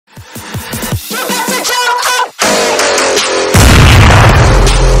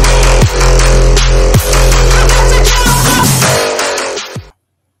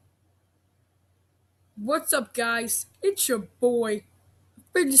What's up, guys? It's your boy,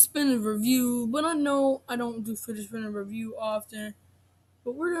 Fidget Spinner Review. But I know I don't do Fidget Spinner Review often,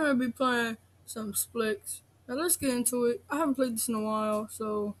 but we're gonna be playing some Splix. Now let's get into it. I haven't played this in a while,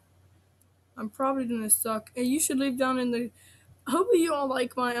 so I'm probably gonna suck. And you should leave down in the. I hope you all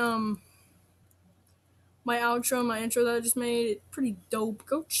like my outro, my intro that I just made. It's pretty dope.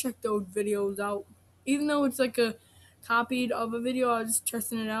 Go check those videos out. Even though it's like a copied of a video, I was just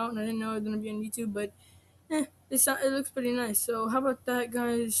testing it out, and I didn't know it was gonna be on YouTube, but. It looks pretty nice. So how about that,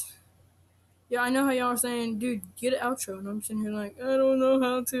 guys? Yeah, I know how y'all are saying, dude, get an outro, and I'm sitting here like, I don't know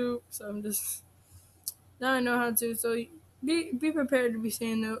how to. So I'm just now I know how to. So be prepared to be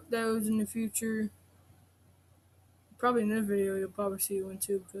seeing those in the future. Probably in this video, you'll probably see one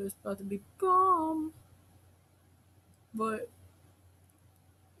too because it's about to be bomb. But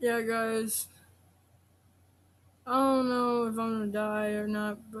yeah, guys, I don't know if I'm gonna die or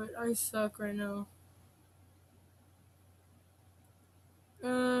not, but I suck right now.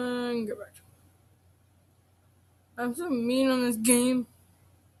 And get back. I'm so mean on this game.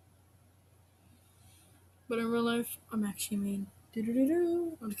 But in real life, I'm actually mean.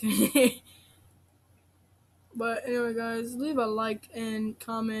 Do-do-do-do. I'm just kidding. But anyway, guys, leave a like and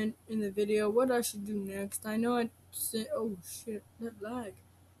comment in the video what I should do next. I know I said, oh shit, that lag.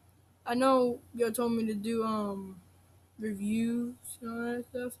 I know y'all told me to do reviews and all that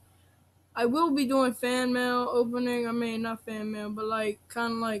stuff. I will be doing fan mail opening. I mean, not fan mail, but like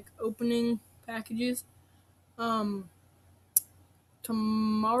kind of like opening packages. Um,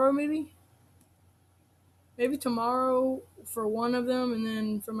 Tomorrow maybe. Maybe tomorrow for one of them, and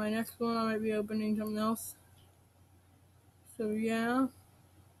then for my next one, I might be opening something else. So yeah,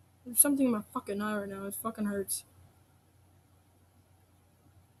 there's something in my fucking eye right now. It fucking hurts.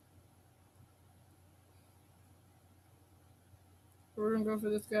 We're gonna go for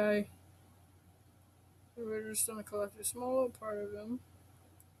this guy. We're just gonna collect a small little part of him.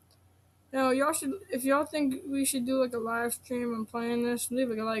 Now, y'all should, if y'all think we should do like a live stream on playing this, leave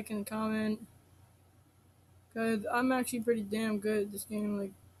a like and a comment. Cause I'm actually pretty damn good at this game.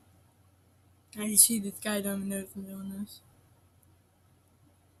 Like, I can see this guy don't even know if I'm doing this.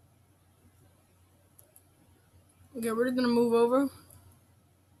 Okay, we're just gonna move over.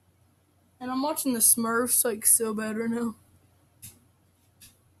 And I'm watching the Smurfs like so bad right now.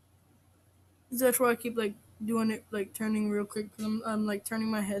 That's why I keep like doing it, like turning real quick. Cause I'm like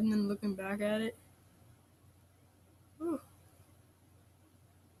turning my head and then looking back at it.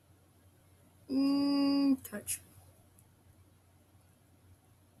 Touch.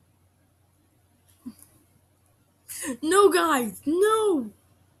 No, guys, no,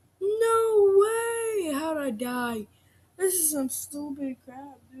 no way. How'd I die? This is some stupid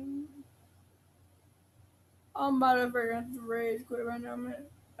crap, dude. I'm about to forget to rage quit right now, man.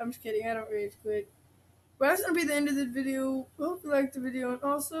 I'm just kidding. I don't rage quit. But that's gonna be the end of this video. Hope you liked the video, and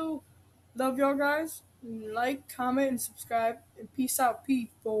also love y'all guys. Like, comment, and subscribe. And peace out,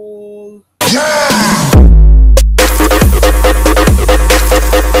 people.